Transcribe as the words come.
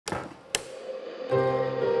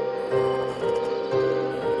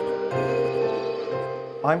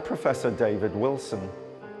I'm Professor David Wilson.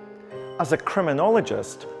 As a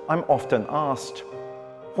criminologist, I'm often asked,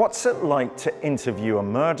 what's it like to interview a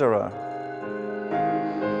murderer?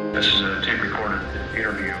 This is a tape-recorded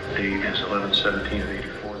interview. Date is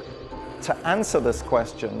 11/17/84. To answer this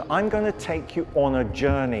question, I'm going to take you on a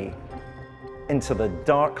journey into the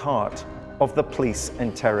dark heart of the police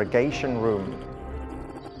interrogation room.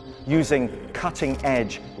 Using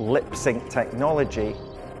cutting-edge lip-sync technology,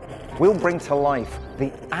 we'll bring to life the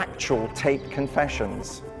actual tape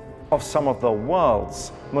confessions of some of the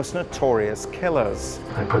world's most notorious killers.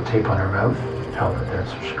 I put tape on her mouth, held it there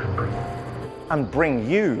so she couldn't breathe. And bring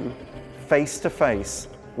you face to face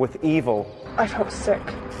with evil. I felt sick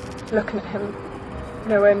looking at him,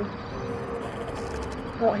 knowing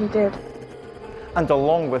what he did. And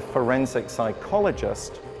along with forensic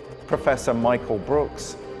psychologist Professor Michael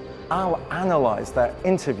Brooks, I'll analyze their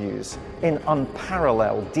interviews in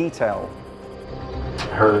unparalleled detail.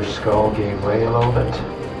 Her skull gave way a little bit.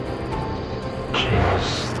 She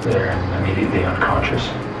was there and immediately unconscious.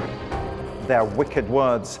 Their wicked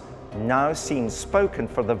words, now seen spoken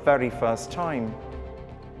for the very first time,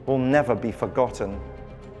 will never be forgotten.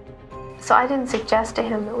 So I didn't suggest to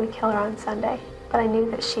him that we kill her on Sunday, but I knew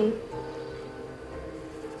that she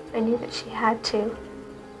had to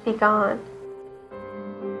be gone.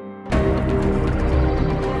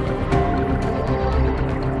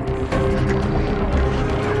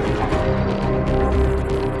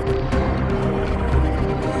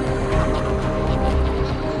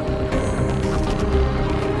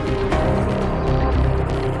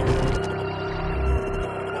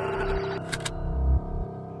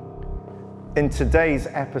 In today's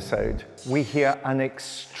episode, we hear an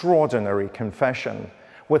extraordinary confession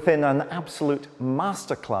within an absolute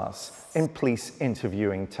masterclass in police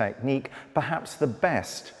interviewing technique, perhaps the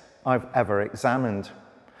best I've ever examined.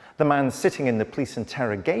 The man sitting in the police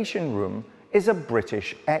interrogation room is a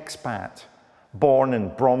British expat. Born in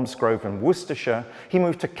Bromsgrove in Worcestershire, he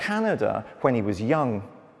moved to Canada when he was young.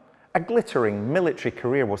 A glittering military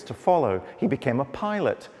career was to follow. He became a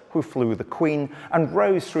pilot who flew the Queen and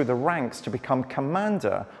rose through the ranks to become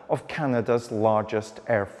commander of Canada's largest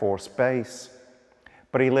Air Force base.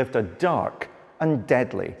 But he lived a dark and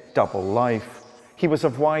deadly double life. He was a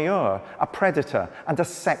voyeur, a predator, and a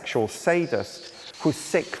sexual sadist whose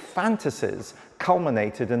sick fantasies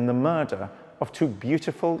culminated in the murder of two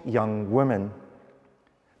beautiful young women.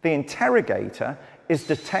 The interrogator is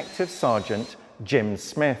Detective Sergeant Jim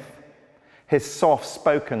Smith. His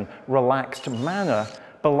soft-spoken, relaxed manner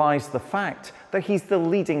belies the fact that he's the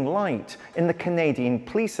leading light in the Canadian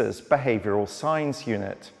Police's Behavioural Science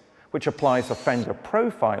Unit, which applies offender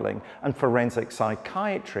profiling and forensic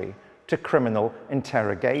psychiatry to criminal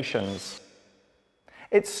interrogations.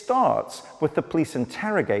 It starts with the police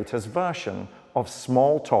interrogator's version of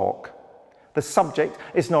small talk. The subject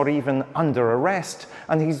is not even under arrest,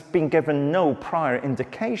 and he's been given no prior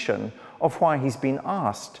indication of why he's been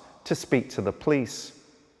asked to speak to the police.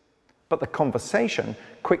 But the conversation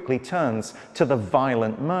quickly turns to the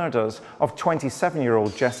violent murders of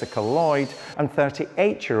 27-year-old Jessica Lloyd and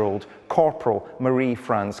 38-year-old Corporal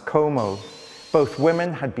Marie-France Como. Both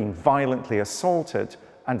women had been violently assaulted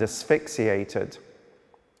and asphyxiated.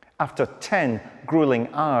 After 10 grueling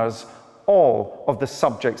hours, all of the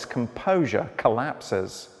subject's composure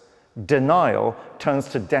collapses. Denial turns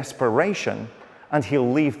to desperation, and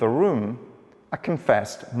he'll leave the room a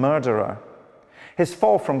confessed murderer. His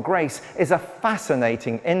fall from grace is a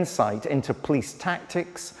fascinating insight into police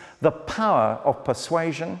tactics, the power of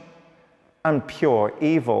persuasion, and pure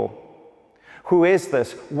evil. Who is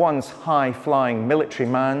this once high-flying military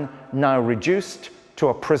man now reduced to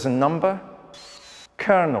a prison number?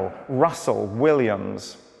 Colonel Russell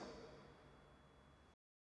Williams.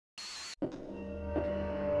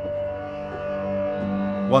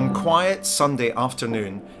 One quiet Sunday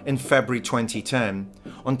afternoon in February 2010,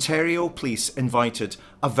 Ontario Police invited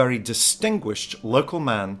a very distinguished local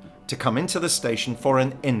man to come into the station for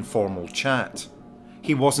an informal chat.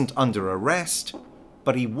 He wasn't under arrest,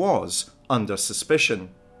 but he was under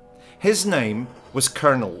suspicion. His name was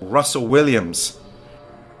Colonel Russell Williams.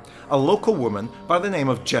 A local woman by the name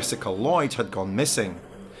of Jessica Lloyd had gone missing.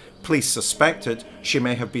 Police suspected she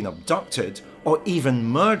may have been abducted or even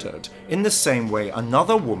murdered in the same way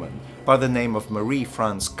another woman by the name of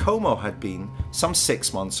Marie-France Como had been some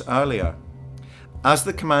 6 months earlier. As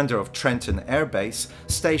the commander of Trenton Air Base,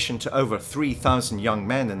 stationed to over 3,000 young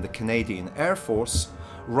men in the Canadian Air Force,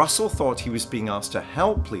 Russell thought he was being asked to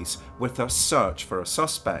help police with their search for a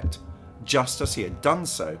suspect, just as he had done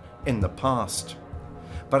so in the past.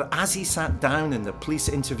 But as he sat down in the police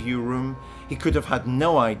interview room, he could have had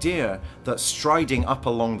no idea that striding up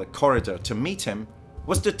along the corridor to meet him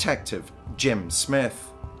was Detective Jim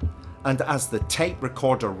Smith. And as the tape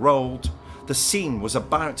recorder rolled, the scene was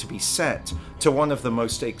about to be set to one of the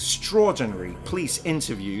most extraordinary police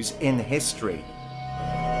interviews in history.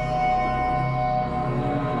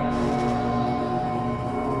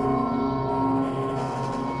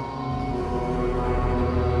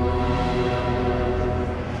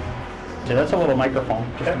 So that's a little microphone,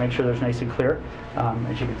 just to make sure there's nice and clear.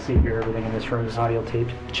 As you can see here, everything in this room is audio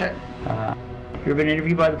taped. Check. You ever been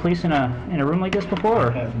interviewed by the police in a room like this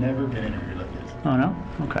before? I have never been interviewed like this. Oh no?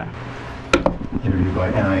 Okay. Interviewed by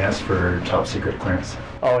NIS for top secret clearance.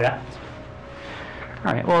 Oh yeah?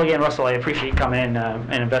 All right, well again, Russell, I appreciate you coming in.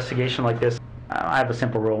 An investigation like this, I have a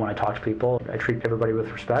simple rule when I talk to people. I treat everybody with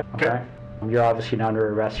respect, okay? You're obviously not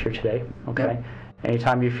under arrest here today, okay? Yep.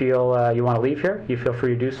 Anytime you feel you want to leave here, you feel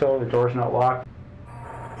free to do so. The door's not locked.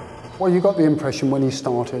 Well, you got the impression when he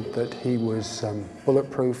started that he was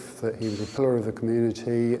bulletproof, that he was a pillar of the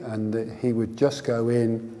community, and that he would just go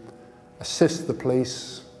in, assist the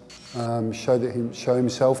police, show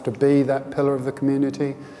himself to be that pillar of the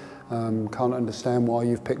community. Can't understand why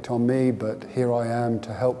you've picked on me, but here I am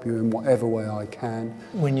to help you in whatever way I can.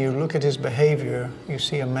 When you look at his behavior, you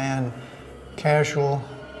see a man casual,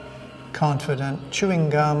 confident, chewing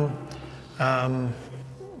gum,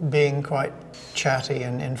 being quite chatty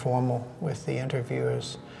and informal with the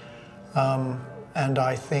interviewers. And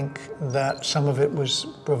I think that some of it was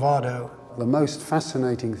bravado. The most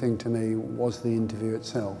fascinating thing to me was the interview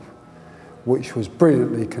itself, which was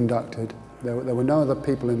brilliantly conducted. There were no other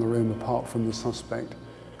people in the room apart from the suspect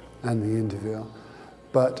and the interviewer.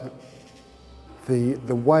 But the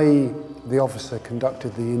way the officer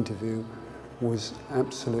conducted the interview was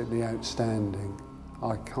absolutely outstanding.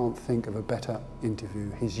 I can't think of a better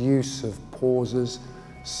interview. His use of pauses,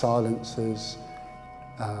 silences,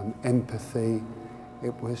 empathy,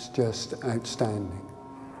 it was just outstanding.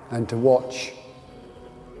 And to watch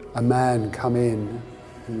a man come in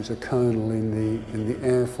who was a colonel in the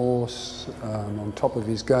Air Force, on top of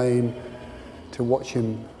his game, to watch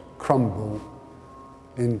him crumble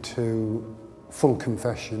into full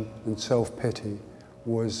confession and self-pity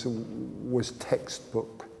was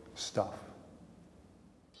textbook stuff.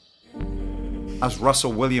 As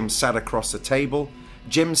Russell Williams sat across the table,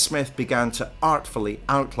 Jim Smith began to artfully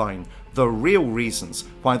outline the real reasons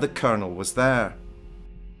why the colonel was there.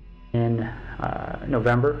 In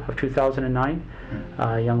November of 2009,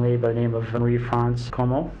 a young lady by the name of Marie-France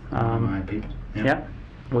Como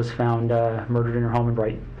was found murdered in her home in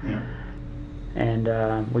Brighton. Yeah.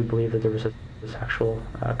 And we believe that there was a sexual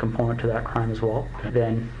component to that crime as well. Okay.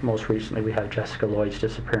 Then, most recently, we have Jessica Lloyd's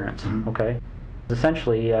disappearance. Mm-hmm. Okay,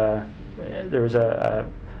 essentially, there was a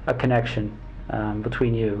connection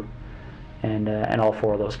between you and all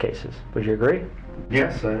four of those cases. Would you agree?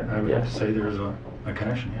 Yes, I would have to say there was a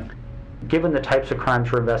connection. Yeah. Given the types of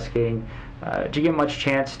crimes we're investigating, do you get much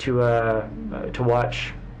chance to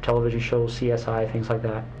watch television shows, CSI, things like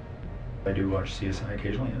that? I do watch CSI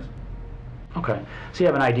occasionally, yes. Okay, so you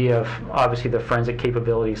have an idea of, obviously, the forensic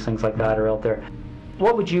capabilities, things like that are out there.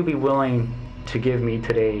 What would you be willing to give me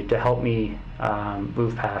today to help me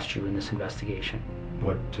move past you in this investigation?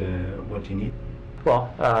 What do you need?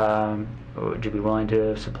 Well, would you be willing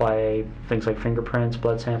to supply things like fingerprints,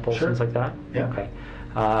 blood samples, sure. Things like that? Yeah. Okay.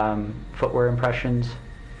 Footwear impressions?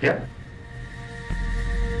 Yeah.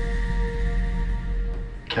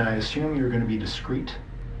 Can I assume you're going to be discreet?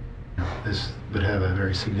 This would have a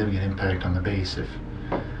very significant impact on the base if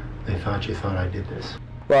they thought you thought I did this.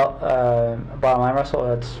 Well, bottom line, Russell,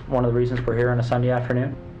 that's one of the reasons we're here on a Sunday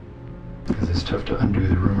afternoon. Because it's tough to undo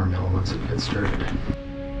the rumor mill once it gets started.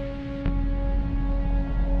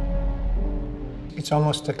 It's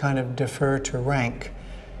almost a kind of defer to rank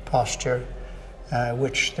posture,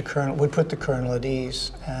 which the colonel would put the colonel at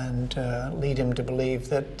ease and lead him to believe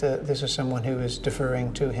that this is someone who is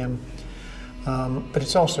deferring to him. But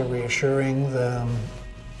it's also reassuring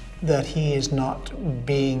that he is not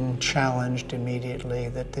being challenged immediately,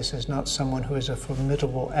 that this is not someone who is a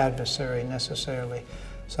formidable adversary necessarily.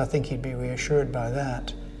 So I think he'd be reassured by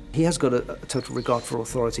that. He has got a total regard for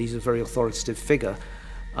authority. He's a very authoritative figure.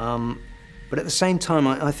 But at the same time,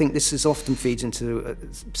 I think this often feeds into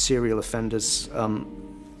serial offenders'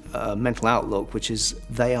 mental outlook, which is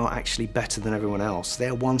they are actually better than everyone else.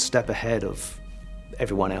 They're one step ahead of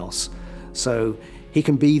everyone else. So he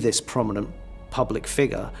can be this prominent public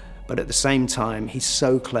figure, but at the same time, he's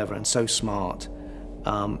so clever and so smart,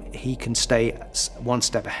 he can stay one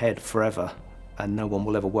step ahead forever, and no one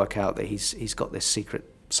will ever work out that he's got this secret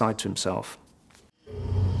side to himself.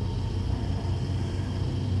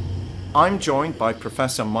 I'm joined by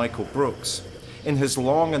Professor Michael Brooks. In his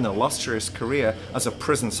long and illustrious career as a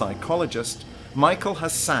prison psychologist, Michael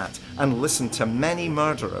has sat and listened to many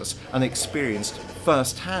murderers and experienced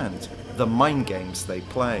firsthand the mind games they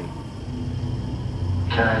play.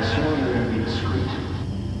 Can I assume you're going to be discreet?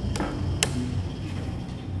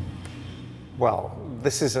 Well,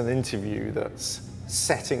 this is an interview that's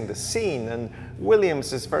setting the scene, and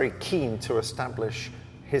Williams is very keen to establish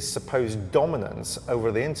his supposed dominance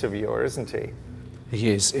over the interviewer, isn't he? He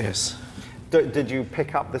is, yes. Did you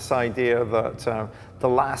pick up this idea that the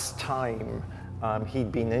last time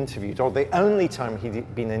he'd been interviewed, or the only time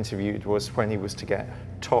he'd been interviewed, was when he was to get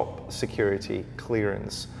top security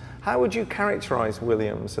clearance? How would you characterize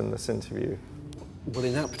Williams in this interview? Well,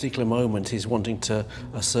 in that particular moment, he's wanting to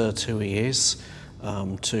assert who he is,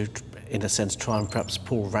 to, in a sense, try and perhaps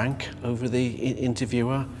pull rank over the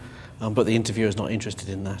interviewer. But the interviewer is not interested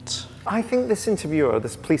in that. I think this interviewer,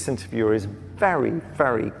 this police interviewer, is very,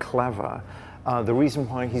 very clever. The reason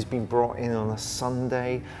why he's been brought in on a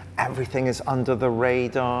Sunday, everything is under the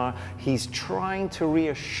radar. He's trying to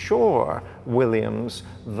reassure Williams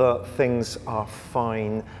that things are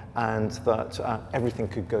fine and that everything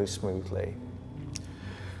could go smoothly.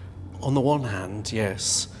 On the one hand,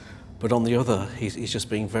 yes, but on the other, he's just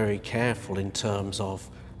being very careful in terms of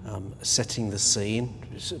setting the scene,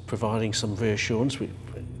 providing some reassurance. It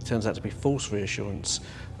turns out to be false reassurance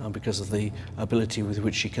because of the ability with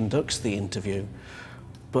which he conducts the interview,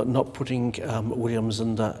 but not putting Williams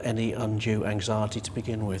under any undue anxiety to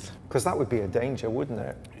begin with. Because that would be a danger, wouldn't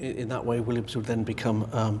it? In that way, Williams would then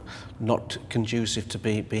become not conducive to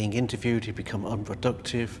being interviewed. He'd become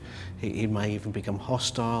unproductive. He may even become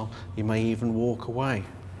hostile. He may even walk away.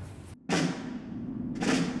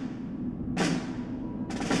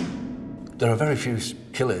 There are very few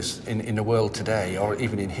killers in the world today, or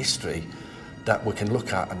even in history, that we can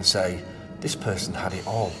look at and say, this person had it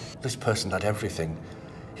all. This person had everything.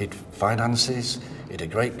 He'd finances, he'd a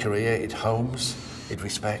great career, he'd homes, he'd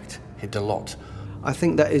respect, he'd a lot. I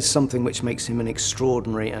think that is something which makes him an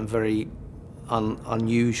extraordinary and very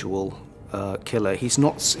unusual killer. He's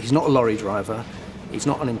not a lorry driver, he's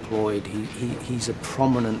not unemployed, he's a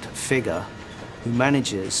prominent figure who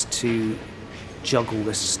manages to juggle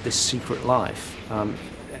this secret life. And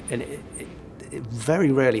it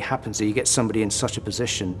very rarely happens that you get somebody in such a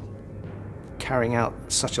position carrying out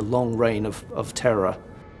such a long reign of terror.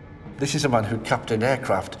 This is a man who captained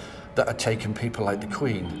aircraft that had taken people like the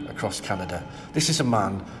Queen across Canada. This is a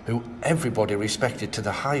man who everybody respected to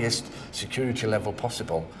the highest security level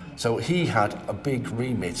possible. So he had a big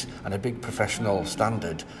remit and a big professional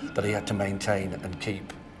standard that he had to maintain and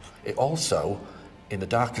keep. It also, in the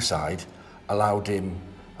darker side, allowed him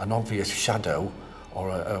an obvious shadow or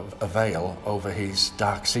a veil over his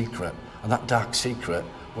dark secret. And that dark secret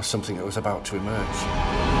was something that was about to emerge.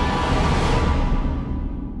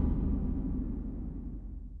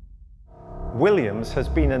 Williams has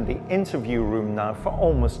been in the interview room now for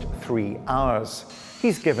almost 3 hours.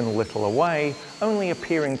 He's given little away, only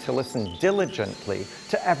appearing to listen diligently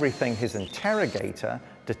to everything his interrogator,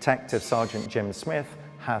 Detective Sergeant Jim Smith,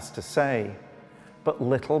 has to say. But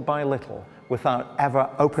little by little, without ever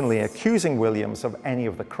openly accusing Williams of any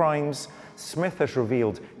of the crimes, Smith has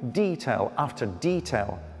revealed detail after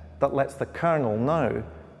detail that lets the Colonel know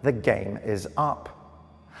the game is up.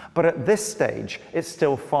 But at this stage, it's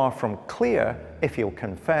still far from clear if he'll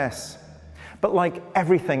confess. But like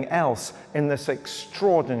everything else in this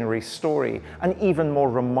extraordinary story, an even more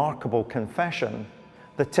remarkable confession,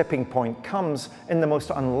 the tipping point comes in the most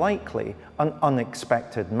unlikely and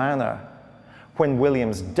unexpected manner. When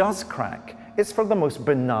Williams does crack, it's for the most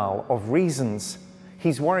banal of reasons.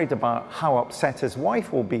 He's worried about how upset his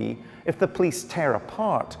wife will be if the police tear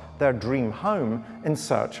apart their dream home in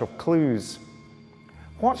search of clues.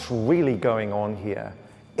 What's really going on here?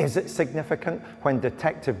 Is it significant when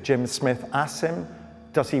Detective Jim Smith asks him,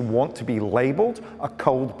 does he want to be labelled a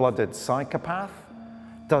cold-blooded psychopath?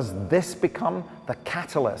 Does this become the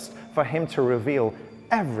catalyst for him to reveal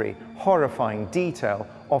every horrifying detail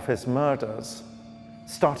of his murders,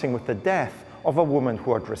 starting with the death of a woman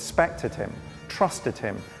who had respected him, trusted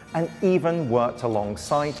him, and even worked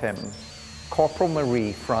alongside him, Corporal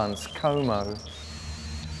Marie France Como.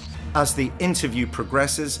 As the interview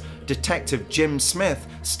progresses, Detective Jim Smith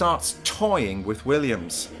starts toying with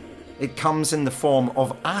Williams. It comes in the form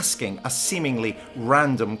of asking a seemingly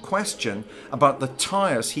random question about the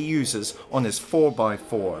tyres he uses on his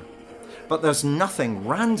 4x4. But there's nothing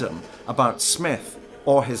random about Smith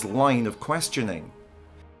or his line of questioning.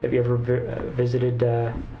 Have you ever visited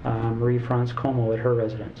Marie France Como at her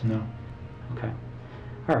residence? No. Okay.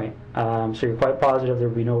 All right, so you're quite positive there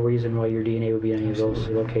would be no reason why your DNA would be in any of those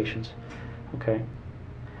locations. Okay.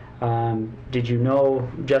 Did you know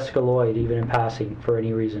Jessica Lloyd, even in passing, for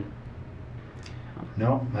any reason?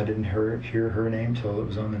 No, I didn't hear her name till it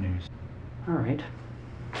was on the news. All right.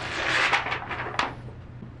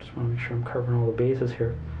 Just want to make sure I'm covering all the bases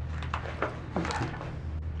here. Okay.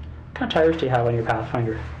 What kind of tires do you have on your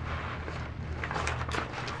Pathfinder?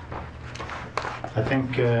 I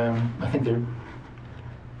think they're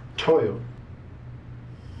Toyo.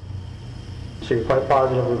 So you're quite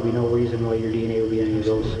positive there would be no reason why your DNA would be in any of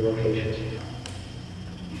those locations?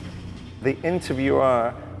 The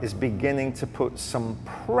interviewer is beginning to put some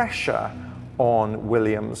pressure on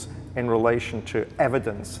Williams in relation to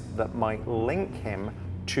evidence that might link him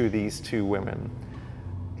to these two women.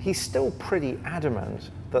 He's still pretty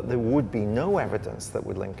adamant that there would be no evidence that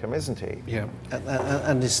would link him, isn't he? Yeah,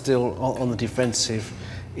 and is still on the defensive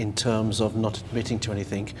in terms of not admitting to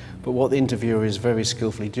anything. But what the interviewer is very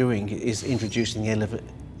skillfully doing is introducing the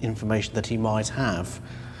information that he might have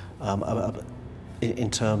in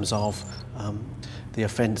terms of the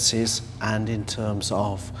offences and in terms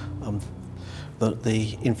of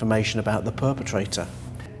the information about the perpetrator.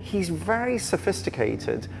 He's very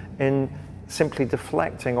sophisticated in simply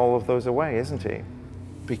deflecting all of those away, isn't he?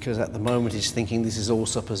 Because at the moment he's thinking this is all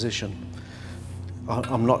supposition.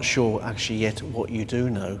 I'm not sure actually yet what you do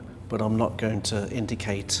know, but I'm not going to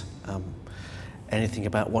indicate anything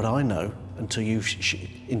about what I know until you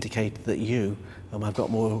indicate that you have got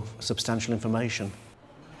more substantial information.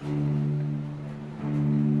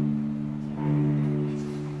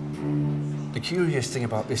 The curious thing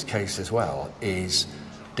about this case as well is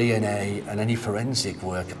DNA and any forensic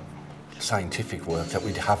work, scientific work that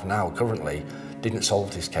we have now currently didn't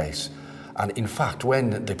solve this case. And in fact,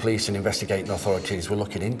 when the police and investigating authorities were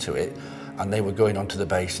looking into it and they were going onto the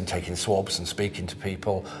base and taking swabs and speaking to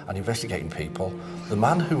people and investigating people, the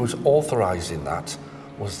man who was authorising that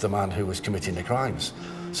was the man who was committing the crimes.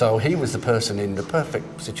 So he was the person in the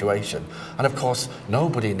perfect situation. And of course,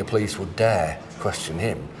 nobody in the police would dare question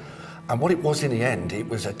him. And what it was in the end, it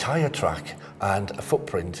was a tyre track and a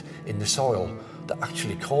footprint in the soil that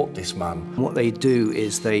actually caught this man. What they do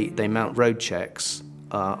is they mount road checks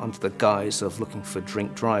under the guise of looking for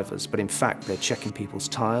drink drivers, but in fact they're checking people's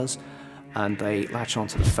tyres, and they latch on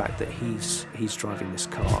to the fact that he's driving this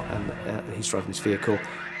car and he's driving this vehicle,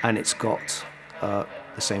 and it's got the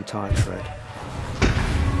same tyre tread.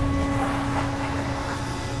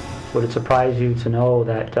 Would it surprise you to know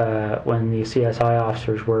that when the CSI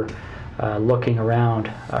officers were looking around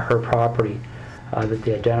her property, that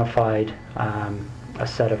they identified a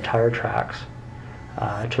set of tire tracks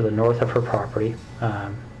to the north of her property?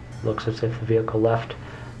 Looks as if the vehicle left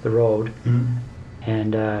the road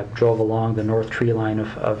and drove along the north tree line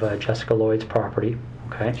of Jessica Lloyd's property.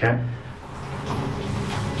 Okay. Okay.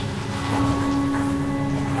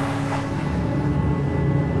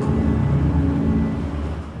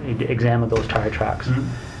 Examined those tire tracks.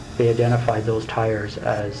 They identified those tires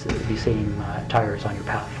as the same tires on your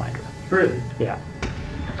Pathfinder. Really? Yeah.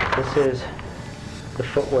 This is the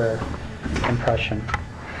footwear impression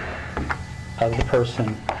of the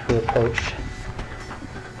person who approached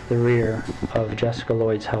the rear of Jessica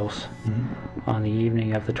Lloyd's house on the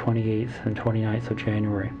evening of the 28th and 29th of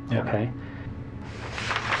January. Yeah. Okay.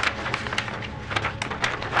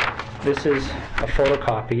 This is a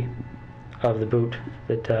photocopy of the boot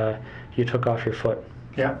that you took off your foot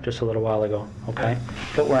just a little while ago. Okay.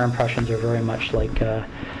 Footwear impressions are very much like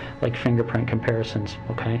fingerprint comparisons.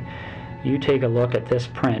 Okay. You take a look at this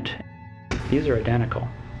print. These are identical.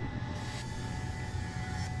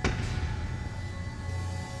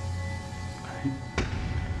 Okay.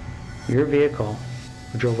 Your vehicle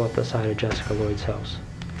drove up the side of Jessica Lloyd's house.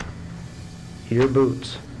 Your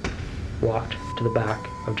boots walked to the back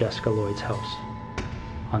of Jessica Lloyd's house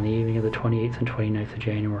on the evening of the 28th and 29th of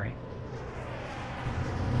January.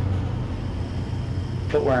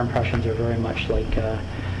 Footwear impressions are very much like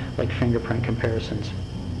fingerprint comparisons.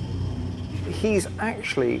 He's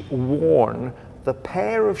actually worn the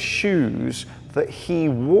pair of shoes that he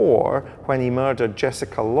wore when he murdered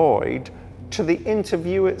Jessica Lloyd to the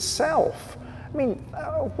interview itself. I mean,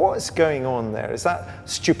 what's going on there? Is that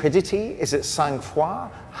stupidity? Is it sang-froid?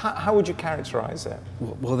 How would you characterize it?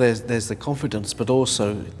 Well, there's the confidence, but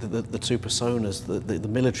also the two personas, the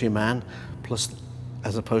military man plus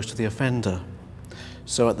as opposed to the offender.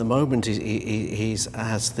 So at the moment he's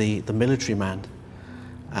as the military man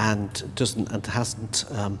and hasn't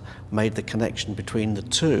made the connection between the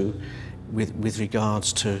two, with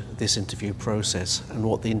regards to this interview process. And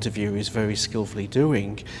what the interviewer is very skillfully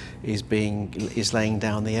doing is laying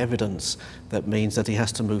down the evidence that means that he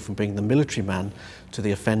has to move from being the military man to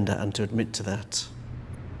the offender and to admit to that.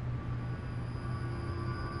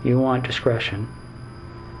 You want discretion.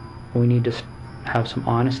 We need to have some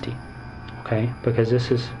honesty, okay? Because this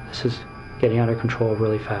is getting out of control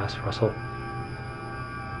really fast, Russell.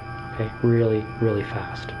 Okay, really, really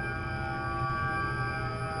fast.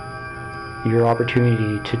 Your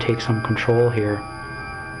opportunity to take some control here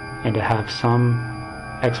and to have some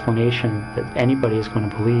explanation that anybody is going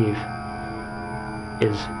to believe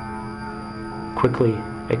is quickly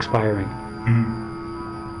expiring.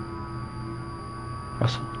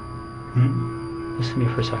 Russell, listen to me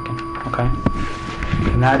for a second, okay?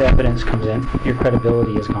 When that evidence comes in, your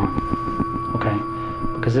credibility is gone,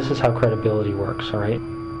 okay? Because this is how credibility works, all right?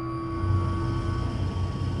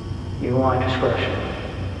 You want discretion.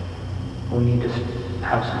 We need to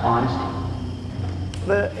have some honesty.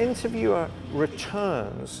 The interviewer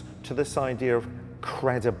returns to this idea of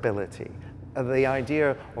credibility, the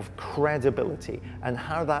idea of credibility and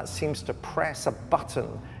how that seems to press a button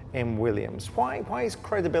in Williams. Why is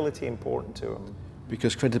credibility important to him?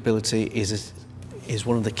 Because credibility is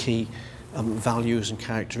one of the key values and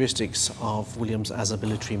characteristics of Williams as a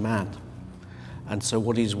military man. And so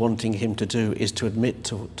what he's wanting him to do is to admit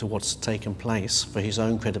to what's taken place for his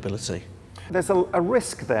own credibility. There's a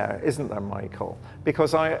risk there, isn't there, Michael?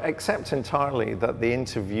 Because I accept entirely that the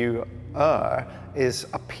interviewer is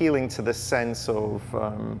appealing to the sense of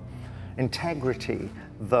integrity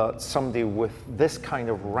that somebody with this kind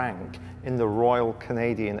of rank in the Royal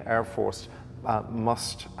Canadian Air Force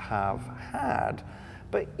must have had.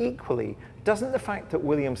 But equally, doesn't the fact that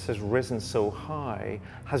Williams has risen so high,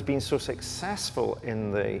 has been so successful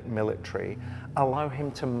in the military, allow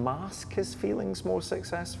him to mask his feelings more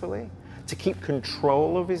successfully? To keep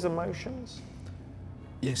control of his emotions?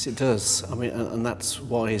 Yes, it does. I mean, and that's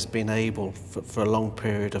why he's been able, for a long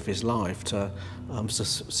period of his life, to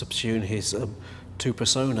subsume his two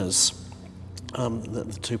personas,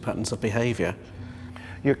 the two patterns of behaviour.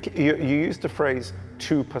 You used the phrase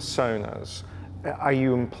two personas. Are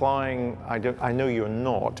you implying, I know you're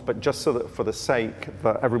not, but just so that for the sake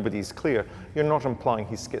that everybody's clear, you're not implying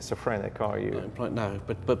he's schizophrenic, are you? No,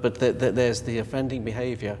 but there's the offending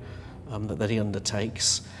behaviour that he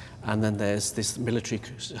undertakes, and then there's this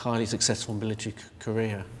highly successful military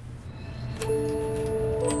career.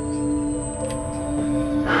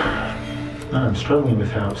 I'm struggling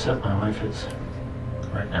with how upset my wife is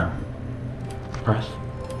right now. Russ,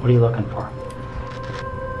 what are you looking for?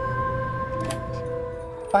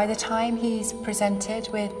 By the time he's presented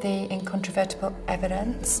with the incontrovertible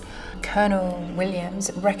evidence, Colonel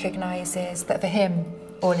Williams recognises that for him,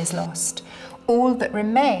 all is lost. All that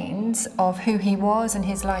remains of who he was and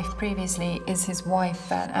his life previously is his wife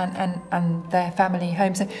and their family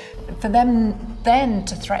home. So for them then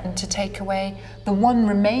to threaten to take away the one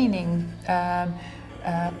remaining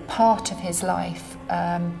part of his life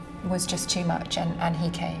was just too much, and he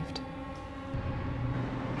caved.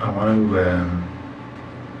 I want to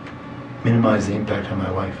minimize the impact on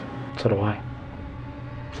my wife. So do I.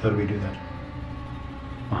 So how do we do that?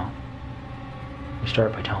 Well, we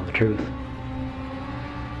start by telling the truth.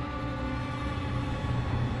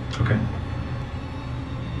 Okay.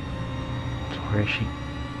 So where is she?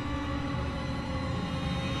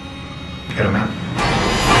 Got a map?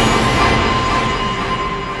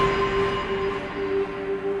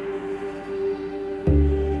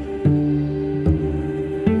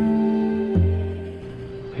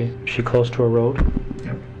 Okay, is she close to a road?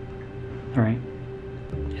 Yep. All right.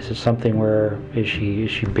 Is it something where, is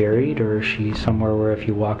she buried, or is she somewhere where if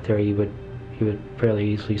you walk there you would fairly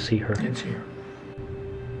easily see her? It's here.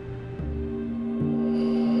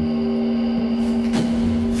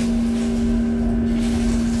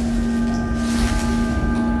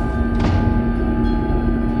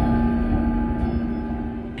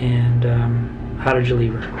 How did you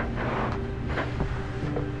leave her?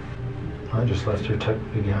 I just left her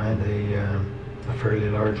tucked behind a fairly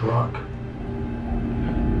large rock.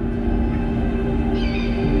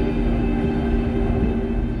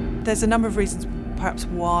 There's a number of reasons perhaps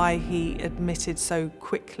why he admitted so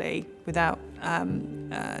quickly without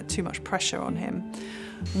too much pressure on him.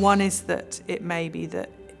 One is that it may be that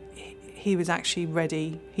he was actually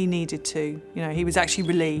ready, he needed to, he was actually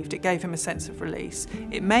relieved, it gave him a sense of release.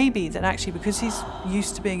 It may be that actually because he's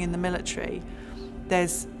used to being in the military,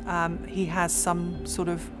 he has some sort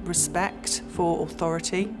of respect for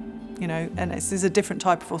authority, and this is a different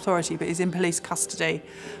type of authority, but he's in police custody,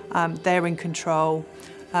 they're in control,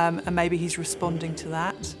 and maybe he's responding to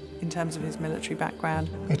that. in terms of his military background.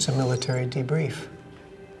 It's a military debrief.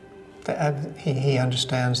 He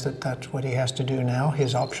understands that that's what he has to do now.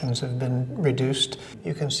 His options have been reduced.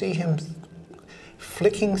 You can see him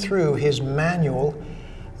flicking through his manual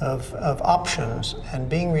of options and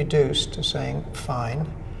being reduced to saying, fine,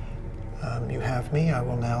 you have me, I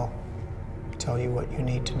will now tell you what you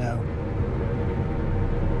need to know.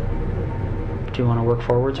 Do you want to work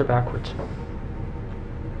forwards or backwards?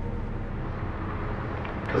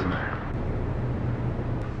 Doesn't matter.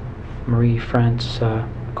 Marie-France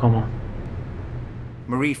Como.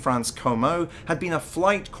 Marie-France Como had been a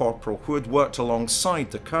flight corporal who had worked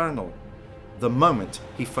alongside the colonel. The moment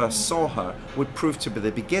he first saw her would prove to be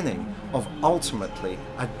the beginning of ultimately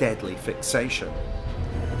a deadly fixation.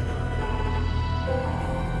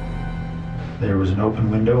 There was an open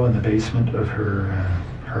window in the basement of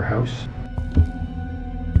her house.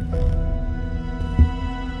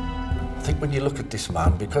 I think when you look at this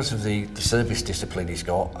man, because of the service discipline he's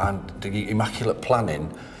got and the immaculate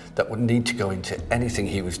planning that would need to go into anything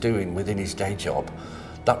he was doing within his day job,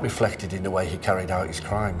 that reflected in the way he carried out his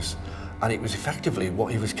crimes. And it was effectively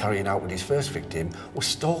what he was carrying out with his first victim was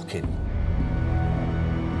stalking.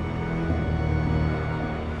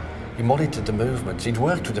 He monitored the movements. He'd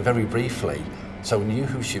worked with her very briefly, so knew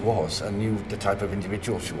who she was and knew the type of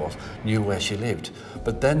individual she was, knew where she lived.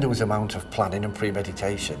 But then there was an amount of planning and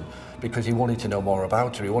premeditation because he wanted to know more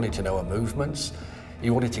about her. He wanted to know her movements. He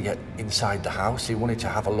wanted to get inside the house. He wanted to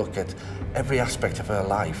have a look at every aspect of her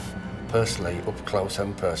life, personally, up close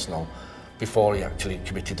and personal, before he actually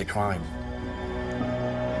committed the crime.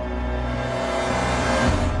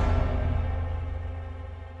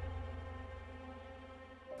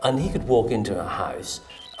 And he could walk into her house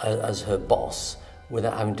as her boss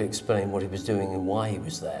without having to explain what he was doing and why he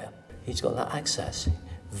was there. He's got that access.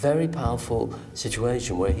 Very powerful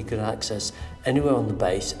situation where he could access anywhere on the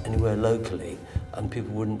base, anywhere locally, and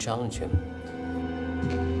people wouldn't challenge him.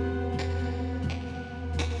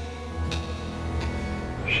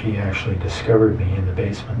 She actually discovered me in the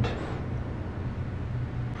basement.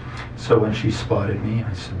 So when she spotted me,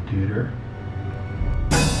 I subdued her.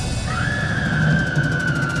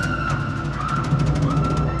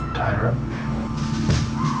 Tied her up.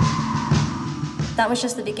 That was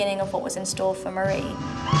just the beginning of what was in store for Marie.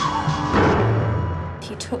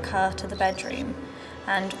 He took her to the bedroom,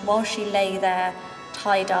 and while she lay there,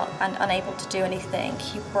 tied up and unable to do anything,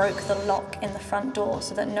 he broke the lock in the front door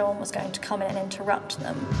so that no one was going to come in and interrupt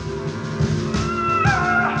them.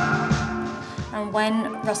 And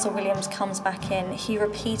when Russell Williams comes back in, he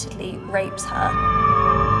repeatedly rapes her.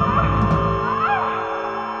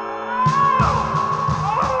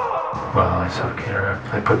 Well, I suffocated her.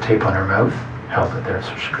 I put tape on her mouth, held it there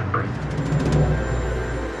so she couldn't breathe.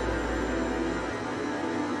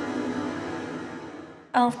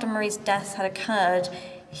 After Marie's death had occurred,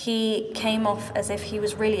 he came off as if he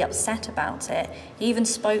was really upset about it. He even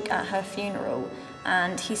spoke at her funeral,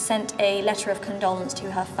 and he sent a letter of condolence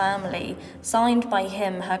to her family, signed by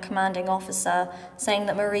him, her commanding officer, saying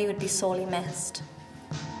that Marie would be sorely missed.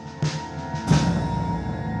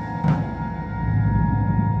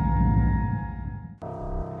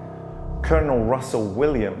 Colonel Russell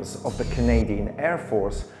Williams of the Canadian Air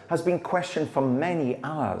Force has been questioned for many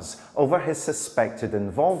hours over his suspected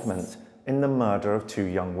involvement in the murder of 2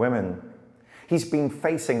 young women. He's been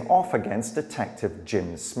facing off against Detective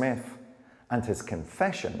Jim Smith, and his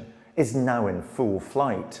confession is now in full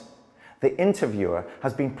flight. The interviewer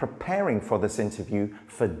has been preparing for this interview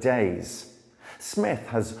for days. Smith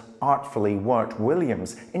has artfully worked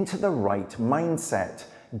Williams into the right mindset,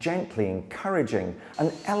 gently encouraging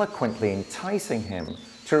and eloquently enticing him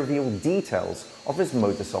to reveal details of his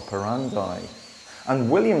modus operandi. And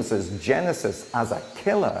Williams's genesis as a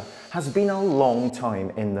killer has been a long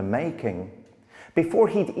time in the making. Before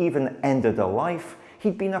he'd even ended a life,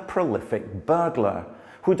 he'd been a prolific burglar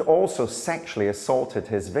who'd also sexually assaulted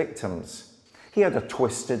his victims. He had a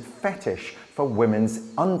twisted fetish for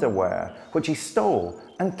women's underwear, which he stole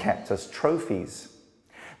and kept as trophies.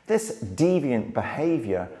 This deviant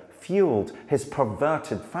behaviour fueled his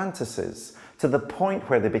perverted fantasies to the point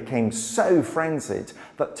where they became so frenzied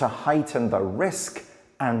that to heighten the risk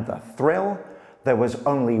and the thrill, there was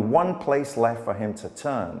only one place left for him to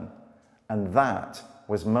turn, and that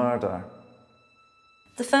was murder.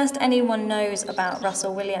 The first anyone knows about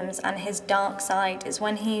Russell Williams and his dark side is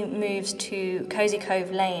when he moves to Cozy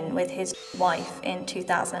Cove Lane with his wife in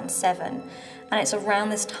 2007. And it's around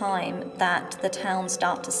this time that the town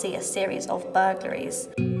start to see a series of burglaries.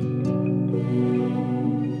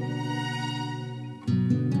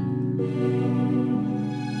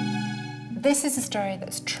 This is a story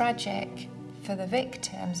that's tragic for for the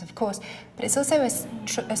victims, of course, but it's also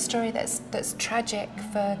a story that's tragic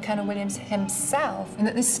for Colonel Williams himself, and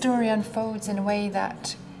that this story unfolds in a way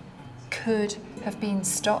that could have been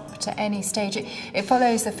stopped at any stage. It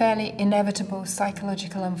follows a fairly inevitable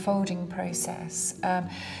psychological unfolding process.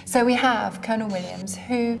 So we have Colonel Williams,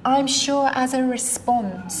 who I'm sure as a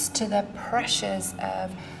response to the pressures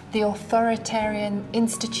of the authoritarian,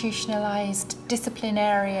 institutionalized,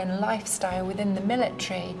 disciplinarian lifestyle within the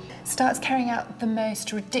military, starts carrying out the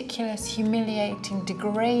most ridiculous, humiliating,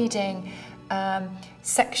 degrading,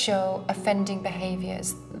 sexual offending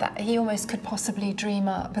behaviours that he almost could possibly dream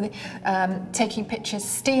up. Taking pictures,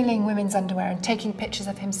 stealing women's underwear and taking pictures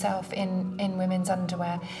of himself in women's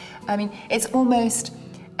underwear. I mean, it's almost,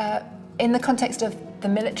 in the context of the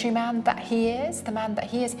military man that he is,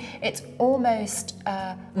 it's almost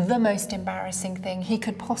the most embarrassing thing he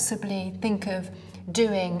could possibly think of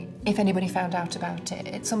doing if anybody found out about it.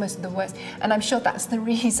 It's almost the worst. And I'm sure that's the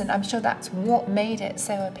reason, I'm sure that's what made it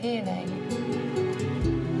so appealing.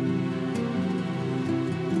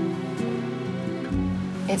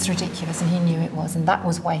 It's ridiculous, and he knew it was, and that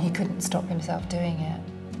was why he couldn't stop himself doing it.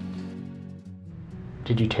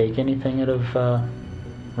 Did you take anything out of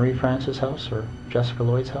Marie France's house or Jessica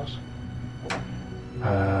Lloyd's house?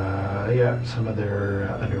 Yeah, some of their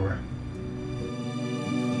underwear.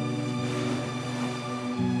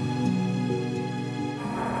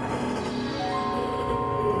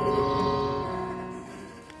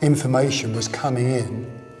 Information was coming in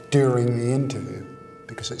during the interview,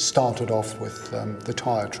 because it started off with the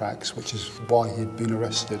tyre tracks, which is why he'd been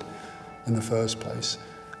arrested in the first place,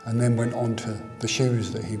 and then went on to the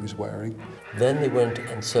shoes that he was wearing. Then they went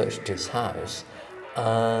and searched his house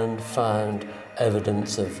and found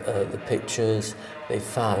evidence of the pictures. They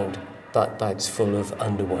found bags full of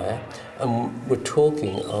underwear, and we're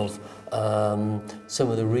talking of some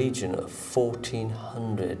of the region of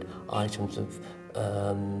 1,400 items of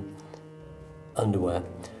underwear.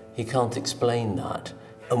 He can't explain that.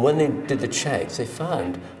 And when they did the checks, they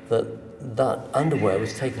found that underwear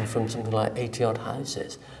was taken from something like 80-odd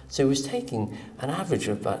houses. So he was taking an average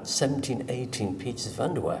of about 17, 18 pieces of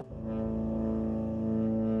underwear.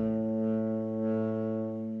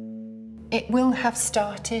 It will have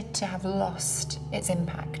started to have lost its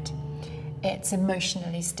impact, its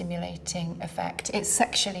emotionally stimulating effect, its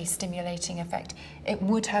sexually stimulating effect. It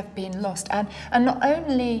would have been lost. And not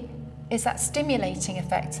only is that stimulating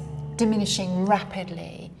effect diminishing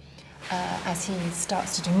rapidly as he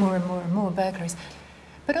starts to do more and more and more burglaries,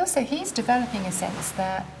 but also he's developing a sense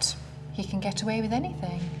that he can get away with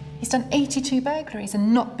anything. He's done 82 burglaries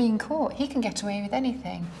and not been caught. He can get away with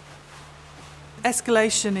anything.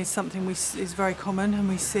 Escalation is something is very common, and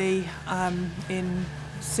we see in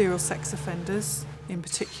serial sex offenders in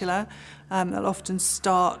particular. They'll often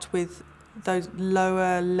start with those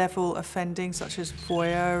lower level offending, such as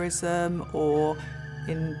voyeurism, or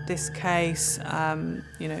in this case,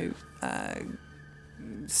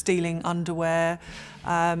 stealing underwear,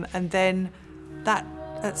 and then that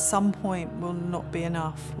at some point will not be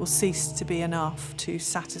enough, will cease to be enough to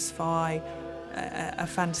satisfy a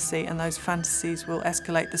fantasy, and those fantasies will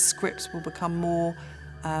escalate. The scripts will become more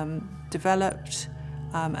developed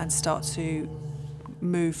and start to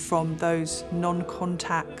move from those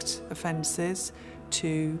non-contact offences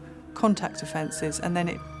to contact offences, and then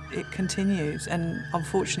it continues. And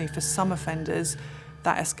unfortunately for some offenders,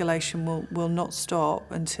 that escalation will not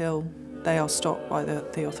stop until they are stopped by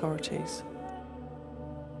the authorities.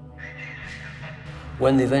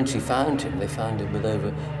 When they eventually found him, they found him with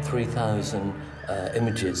over 3,000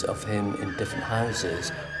 images of him in different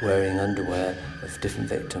houses wearing underwear of different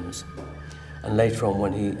victims. And later on,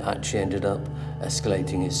 when he actually ended up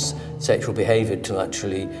escalating his sexual behaviour to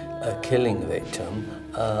actually killing the victim,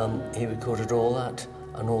 he recorded all that,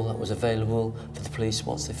 and all that was available for the police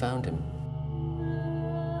once they found him.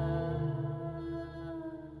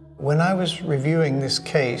 When I was reviewing this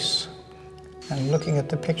case and looking at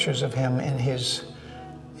the pictures of him in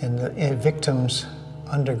the victim's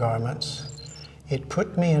undergarments, it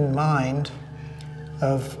put me in mind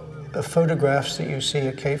of the photographs that you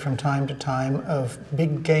see from time to time of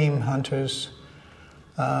big game hunters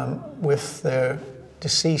with their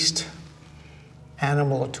deceased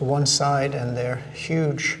animal to one side and their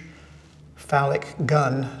huge phallic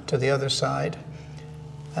gun to the other side.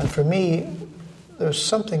 And for me, there's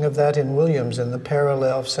something of that in Williams, in the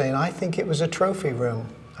parallel of saying, I think it was a trophy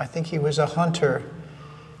room. I think he was a hunter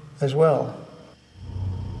as well.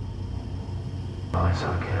 I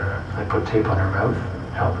saw Kara. I put tape on her mouth,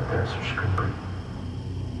 held it there so she couldn't breathe.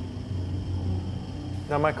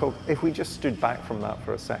 Now, Michael, if we just stood back from that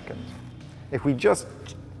for a second, if we just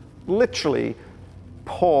literally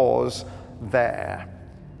pause there.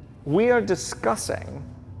 We are discussing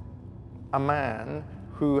a man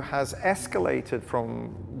who has escalated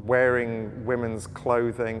from wearing women's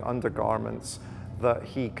clothing, undergarments that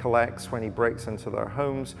he collects when he breaks into their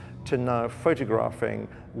homes, to now photographing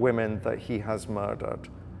women that he has murdered.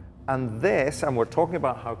 And this, and we're talking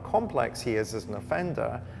about how complex he is as an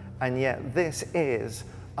offender, and yet this is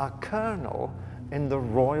a colonel in the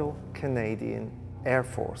Royal Canadian Air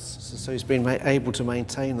Force. So he's been able to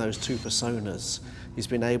maintain those two personas. He's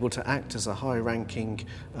been able to act as a high-ranking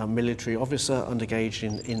military officer engaged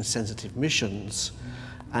in sensitive missions,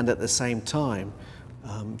 and at the same time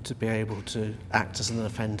to be able to act as an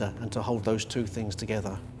offender and to hold those two things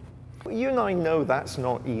together. You and I know that's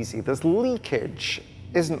not easy. There's leakage,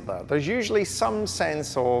 isn't there? There's usually some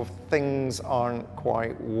sense of things aren't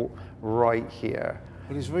quite right here.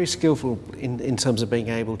 Well, he's very skillful in terms of being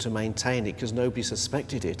able to maintain it, because nobody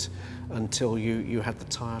suspected it until you had the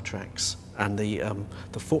tyre tracks and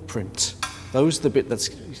the footprint. Those are the bit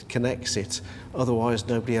that connects it. Otherwise,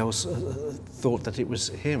 nobody else thought that it was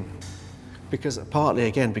him. Because partly,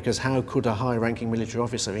 again, because how could a high-ranking military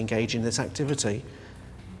officer engage in this activity?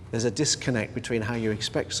 There's a disconnect between how you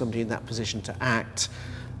expect somebody in that position to act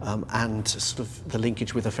and sort of the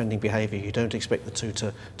linkage with offending behaviour. You don't expect the two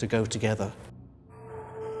to go together.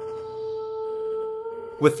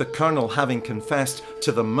 With the colonel having confessed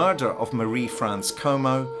to the murder of Marie-France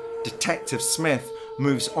Como, Detective Smith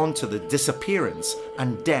moves on to the disappearance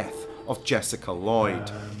and death of Jessica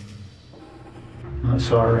Lloyd. I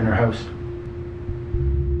saw her in her house.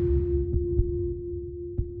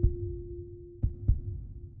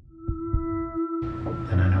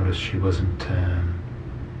 Then I noticed she wasn't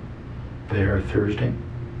there Thursday.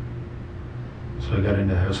 So I got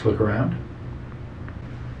into the house, look around,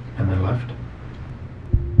 and then left.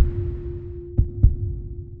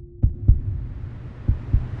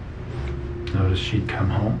 Noticed she'd come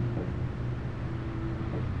home,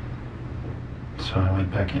 so I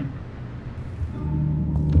went back in.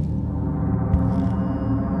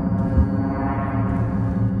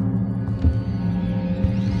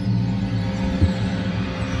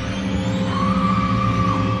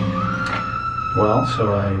 Well,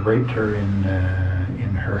 so I raped her in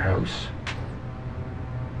her house,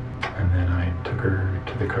 and then I took her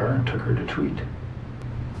to the car and took her to Tweed.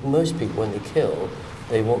 Most people, when they kill,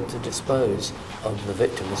 they want to dispose of the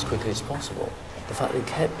victim as quickly as possible. The fact they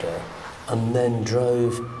kept her and then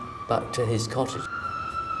drove back to his cottage.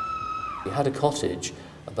 He had a cottage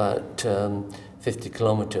about 50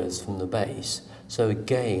 kilometres from the base, so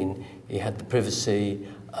again he had the privacy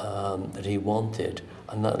that he wanted,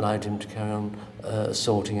 and that allowed him to carry on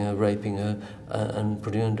assaulting her, raping her, and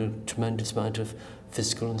putting her under a tremendous amount of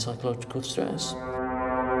physical and psychological stress.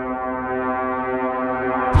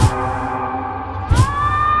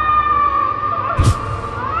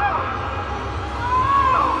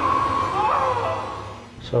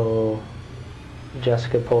 So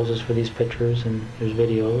Jessica poses for these pictures and there's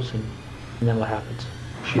videos, and then what happens?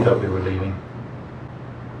 She thought we were leaving.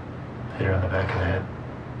 Hit her on the back of the head.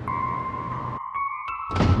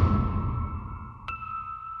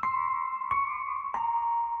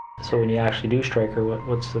 So when you actually do strike her,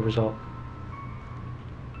 what's the result?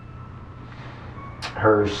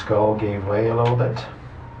 Her skull gave way a little bit.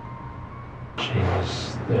 She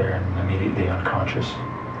was there and immediately unconscious.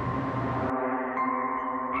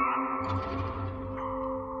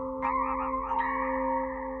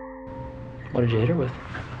 What did you hit her with?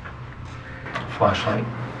 Flashlight.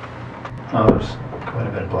 Oh, there was quite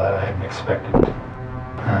a bit of blood I hadn't expected.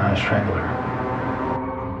 I strangled her.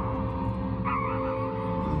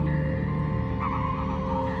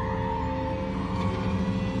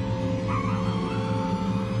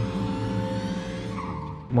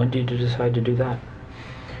 When did you decide to do that?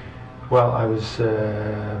 Well, I was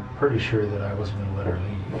pretty sure that I wasn't going to let her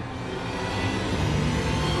leave.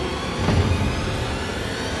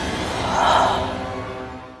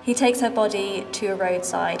 He takes her body to a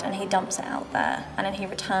roadside and he dumps it out there, and then he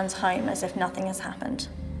returns home as if nothing has happened.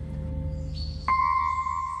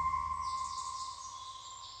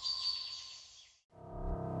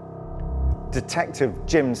 Detective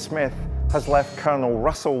Jim Smith has left Colonel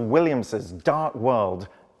Russell Williams's dark world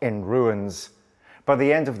in ruins. By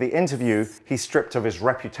the end of the interview, he's stripped of his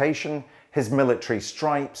reputation, his military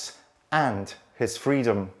stripes, and his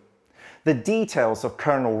freedom. The details of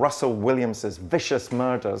Colonel Russell Williams's vicious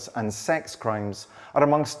murders and sex crimes are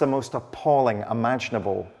amongst the most appalling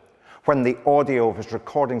imaginable. When the audio of his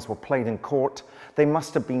recordings were played in court, they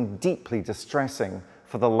must have been deeply distressing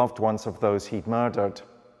for the loved ones of those he'd murdered.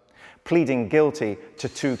 Pleading guilty to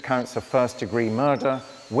 2 counts of first-degree murder,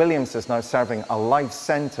 Williams is now serving a life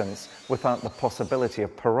sentence without the possibility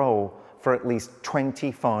of parole for at least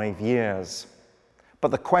 25 years.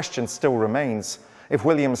 But the question still remains, if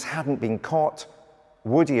Williams hadn't been caught,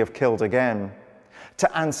 would he have killed again?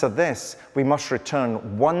 To answer this, we must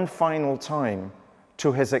return one final time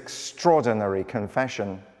to his extraordinary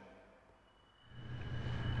confession.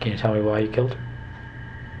 Can you tell me why you killed her?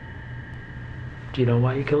 Do you know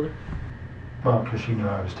why you killed her? Well, because she knew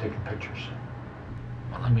I was taking pictures.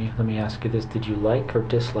 Well, let me ask you this. Did you like or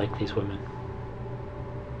dislike these women?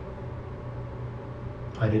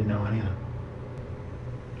 I didn't know any of them.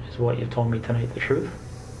 Is what you've told me tonight the truth?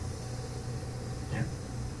 Yeah.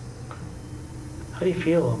 How do you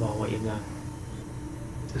feel about what you've done?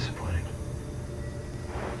 Disappointed.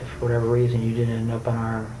 If for whatever reason you didn't end up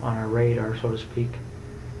on our radar, so to speak,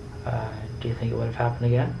 do you think it would have happened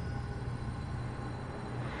again?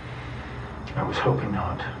 I was hoping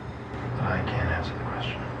not, but I can't answer the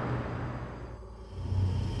question.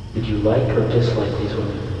 Did you like or dislike these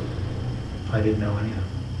women? I didn't know any of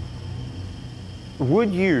them.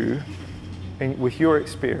 Would you, with your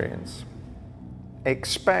experience,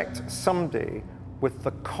 expect somebody with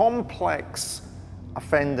the complex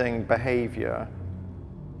offending behaviour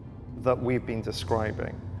that we've been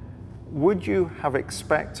describing, would you have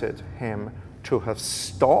expected him to have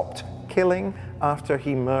stopped killing after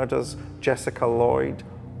he murders Jessica Lloyd,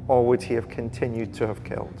 or would he have continued to have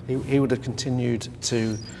killed? He would have continued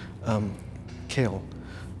to kill.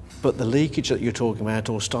 But the leakage that you're talking about,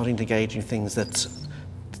 or starting to engage in things that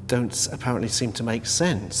don't apparently seem to make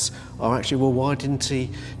sense, are actually, well, why didn't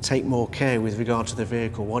he take more care with regard to the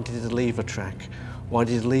vehicle? Why did he leave a track? Why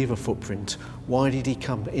did he leave a footprint? Why did he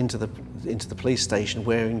come into the police station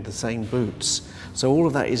wearing the same boots? So all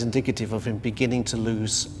of that is indicative of him beginning to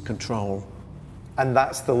lose control. And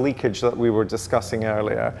that's the leakage that we were discussing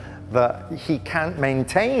earlier, that he can't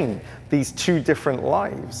maintain these two different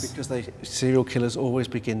lives. Because serial killers always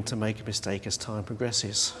begin to make a mistake as time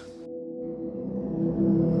progresses.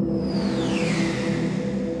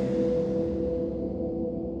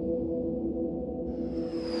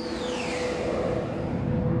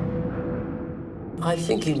 I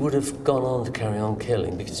think he would have gone on to carry on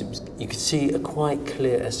killing, because you could see a quite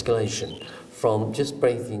clear escalation from just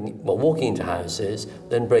walking into houses,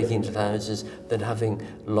 then breaking into houses, then having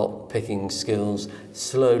lock-picking skills,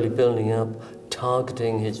 slowly building up,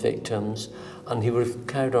 targeting his victims, and he would have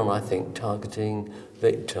carried on, I think, targeting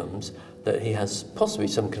victims that he has possibly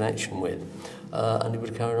some connection with, and he would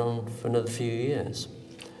have carried on for another few years.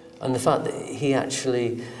 And the fact that he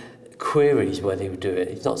actually queries whether he would do it,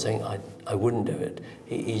 he's not saying, I wouldn't do it,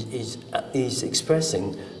 he's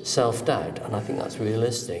expressing self-doubt, and I think that's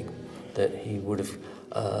realistic, that he would have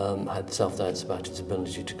had self-doubts about his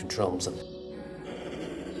ability to control himself.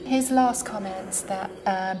 His last comments that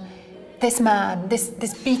this man,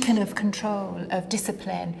 this beacon of control, of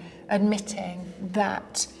discipline, admitting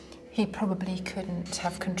that he probably couldn't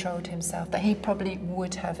have controlled himself, that he probably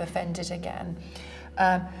would have offended again,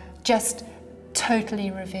 just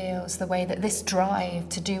totally reveals the way that this drive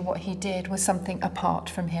to do what he did was something apart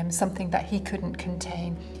from him, something that he couldn't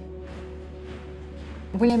contain.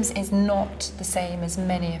 Williams is not the same as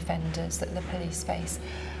many offenders that the police face.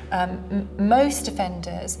 Most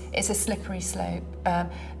offenders, it's a slippery slope.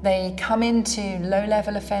 They come into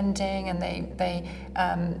low-level offending and they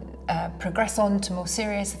progress on to more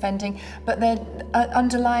serious offending, but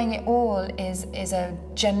underlying it all is a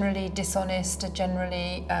generally dishonest, a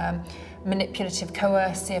generally manipulative,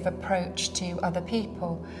 coercive approach to other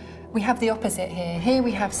people. We have the opposite here. Here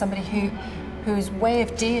we have somebody whose way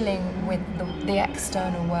of dealing with the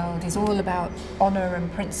external world is all about honour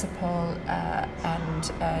and principle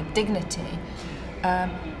and dignity.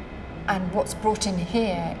 And what's brought in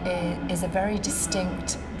here is a very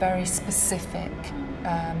distinct, very specific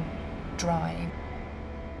drive.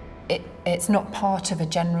 It's not part of a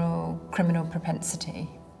general criminal propensity.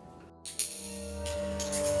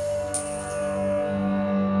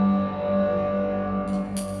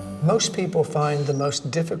 Most people find the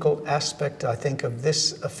most difficult aspect, I think, of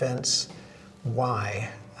this offense,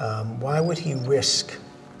 why? Why would he risk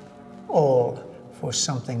all for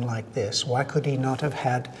something like this? Why could he not have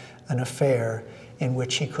had an affair in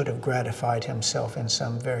which he could have gratified himself in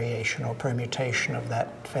some variation or permutation of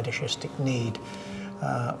that fetishistic need?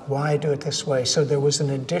 Why do it this way? So there was an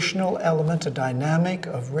additional element, a dynamic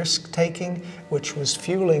of risk-taking, which was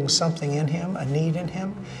fueling something in him, a need in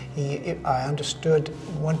him. I understood,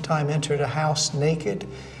 one time entered a house naked.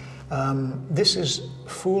 This is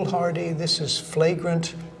foolhardy, this is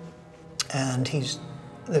flagrant, and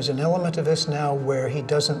there's an element of this now where he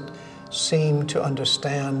doesn't seem to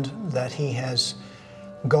understand that he has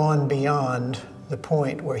gone beyond the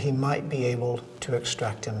point where he might be able to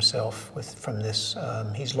extract himself from this.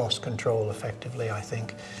 He's lost control effectively, I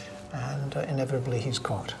think, and inevitably he's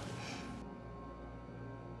caught.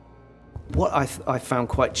 What I found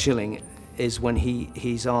quite chilling is when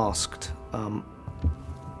he's asked,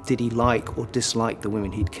 did he like or dislike the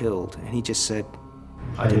women he'd killed? And he just said,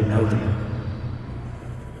 I didn't know them.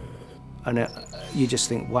 And you just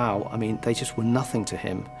think, wow, I mean, they just were nothing to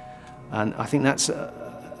him. And I think that's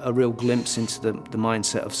a real glimpse into the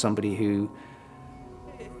mindset of somebody who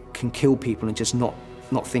can kill people and just not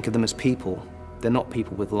think of them as people. They're not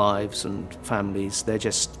people with lives and families, they're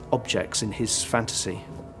just objects in his fantasy.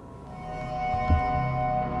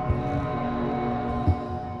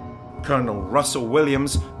 Colonel Russell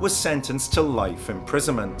Williams was sentenced to life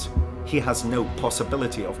imprisonment. He has no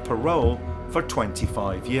possibility of parole for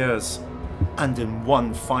 25 years. And in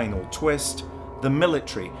one final twist, the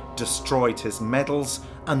military destroyed his medals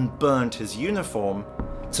and burned his uniform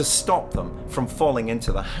to stop them from falling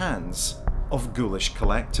into the hands of ghoulish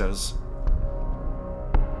collectors.